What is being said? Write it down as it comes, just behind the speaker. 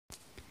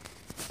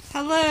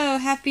Hello,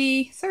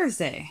 happy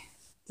Thursday,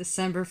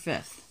 December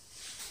 5th.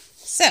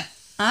 So,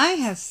 I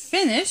have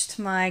finished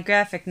my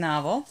graphic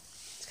novel.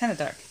 It's kind of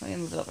dark. Let me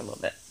move it over a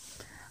little bit.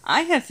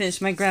 I have finished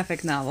my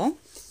graphic novel.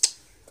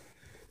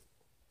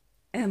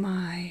 Am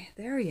I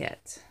there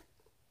yet?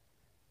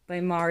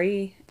 By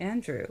Mari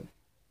Andrew.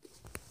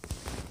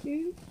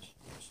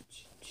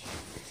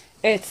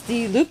 It's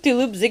the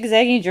loop-de-loop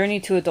zigzagging journey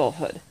to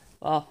adulthood.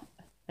 Well,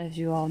 as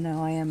you all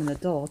know, I am an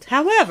adult.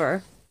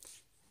 However,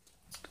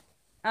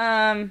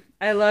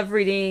 I love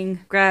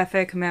reading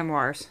graphic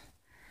memoirs.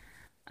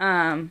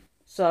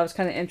 So I was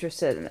kind of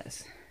interested in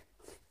this.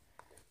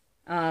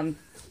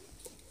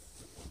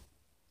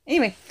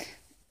 Anyway,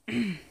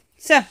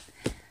 so,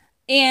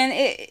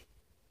 and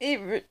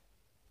it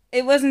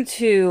wasn't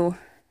too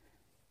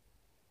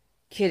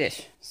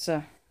kiddish,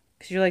 so,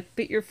 because you're like,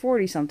 but you're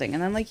 40 something,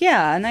 and I'm like,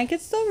 yeah, and I could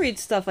still read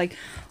stuff like,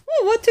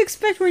 oh, what to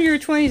expect when you're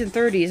 20s and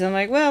 30s. I'm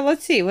like, well,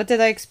 let's see, what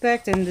did I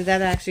expect, and did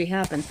that actually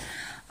happen?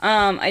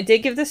 I did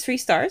give this 3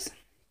 stars.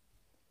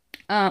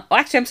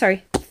 Actually, I'm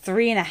sorry,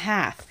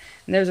 3.5.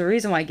 And there's a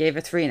reason why I gave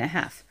it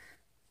 3.5.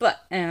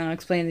 But, and I'll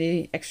explain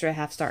the extra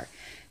half star.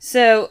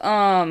 So,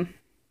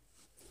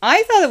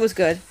 I thought it was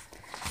good.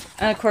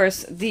 And of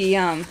course, the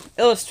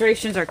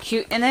illustrations are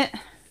cute in it.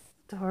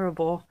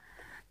 Adorable.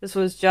 This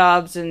was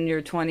Jobs in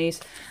your 20s.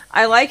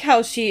 I like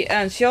how she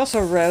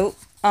also wrote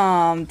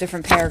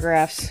different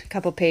paragraphs, a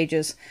couple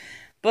pages.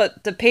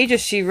 But the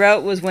pages she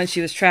wrote was when she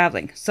was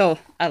traveling. So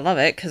I love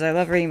it because I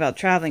love reading about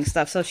traveling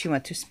stuff. So she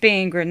went to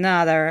Spain,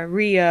 Granada,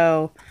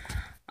 Rio,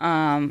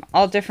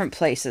 all different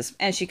places.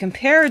 And she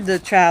compared the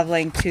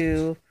traveling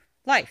to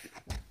life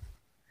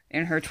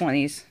in her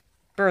 20s.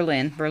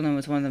 Berlin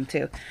was one of them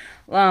too.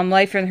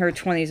 Life in her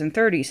 20s and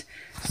 30s.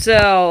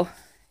 So,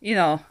 you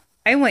know,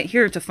 I went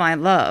here to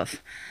find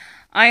love.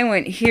 I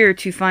went here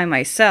to find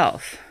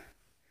myself.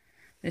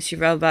 And she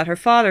wrote about her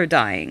father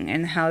dying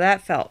and how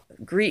that felt.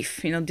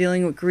 Grief, you know,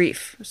 dealing with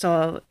grief.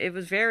 So it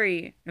was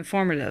very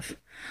informative.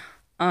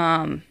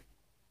 Funny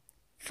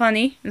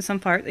in some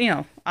part, you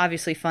know,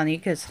 obviously funny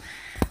because,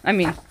 I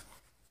mean,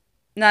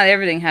 not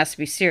everything has to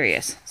be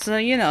serious. So,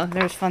 you know,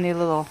 there's funny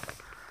little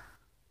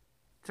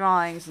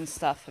drawings and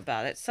stuff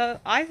about it. So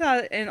I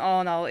thought, in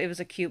all, it was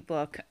a cute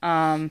book.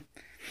 I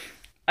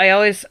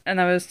was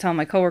telling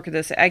my coworker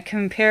this, I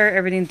compare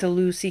everything to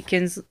Lucy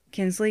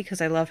Kinsley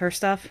because I love her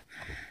stuff.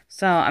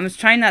 So I'm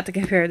trying not to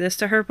compare this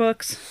to her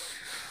books.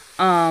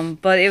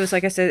 But it was,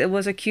 like I said, it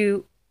was a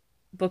cute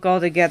book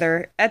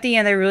altogether. At the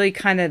end, I really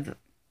kind of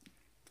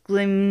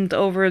glimmed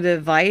over the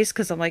vice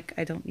because I'm like,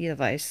 I don't need a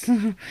vice.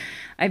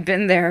 I've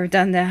been there,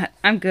 done that.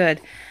 I'm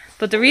good.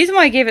 But the reason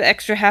why I gave it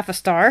extra half a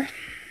star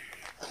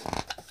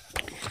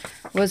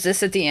was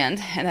this at the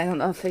end. And I don't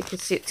know if I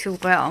could see it too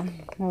well.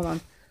 Hold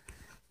on.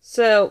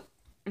 So,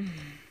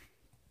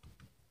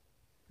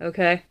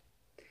 okay.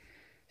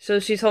 So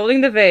she's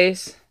holding the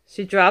vase.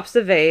 She drops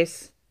the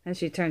vase. And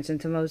she turns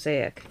into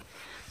mosaic.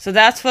 So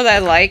that's what I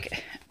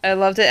like. I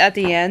loved it at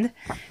the end.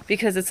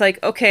 Because it's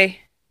like,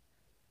 okay,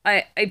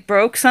 I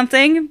broke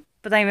something,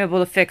 but I'm able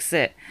to fix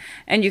it.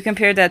 And you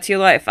compared that to your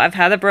life. I've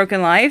had a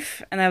broken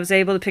life, and I was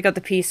able to pick up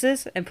the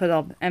pieces and put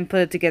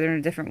it together in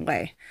a different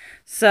way.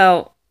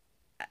 So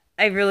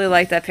I really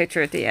liked that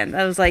picture at the end.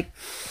 I was like,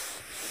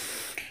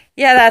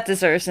 yeah, that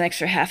deserves an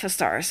extra half a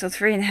star. So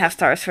 3.5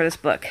 stars for this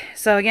book.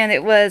 So again,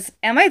 it was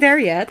Am I There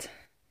Yet?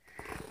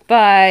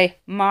 By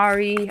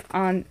Mari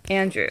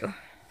Andrew.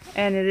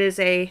 And it is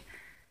a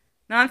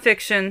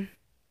nonfiction,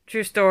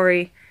 true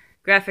story,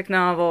 graphic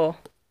novel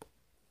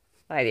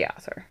by the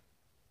author.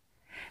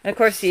 And of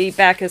course, the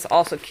back is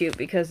also cute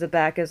because the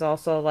back is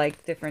also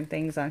like different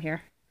things on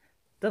here.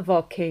 The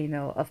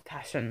volcano of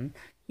passion.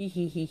 Hee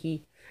hee hee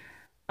hee.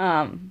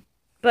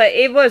 But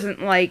it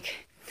wasn't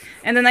like,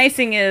 and the nice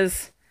thing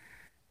is,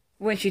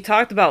 when she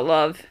talked about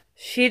love,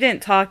 she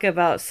didn't talk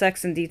about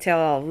sex in detail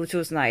at all, which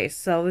was nice.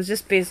 So it was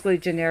just basically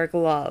generic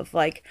love.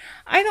 Like,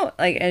 I don't,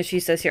 like, as she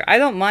says here, I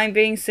don't mind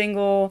being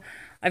single.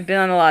 I've been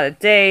on a lot of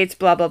dates,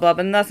 blah, blah, blah,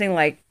 but nothing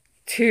like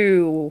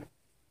too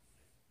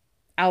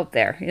out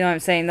there. You know what I'm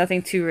saying?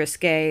 Nothing too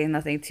risque,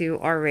 nothing too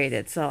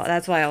R-rated. So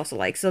that's why I also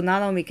like. So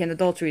not only can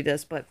adults read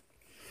this, but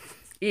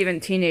even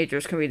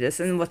teenagers can read this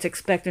and what's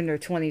expected in their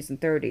 20s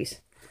and 30s.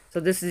 So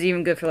this is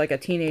even good for like a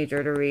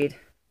teenager to read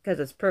because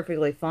it's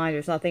perfectly fine.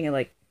 There's nothing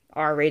like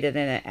R-rated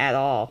in it at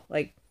all.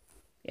 Like,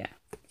 yeah.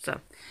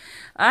 So,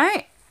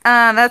 alright.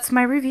 That's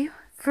my review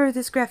for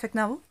this graphic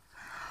novel.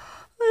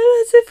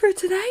 That's it for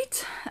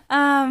tonight.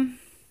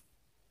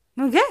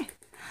 Okay.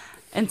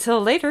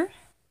 Until later,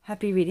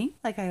 happy reading,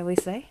 like I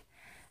always say.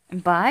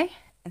 And bye,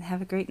 and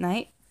have a great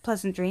night.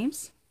 Pleasant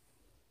dreams.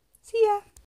 See ya.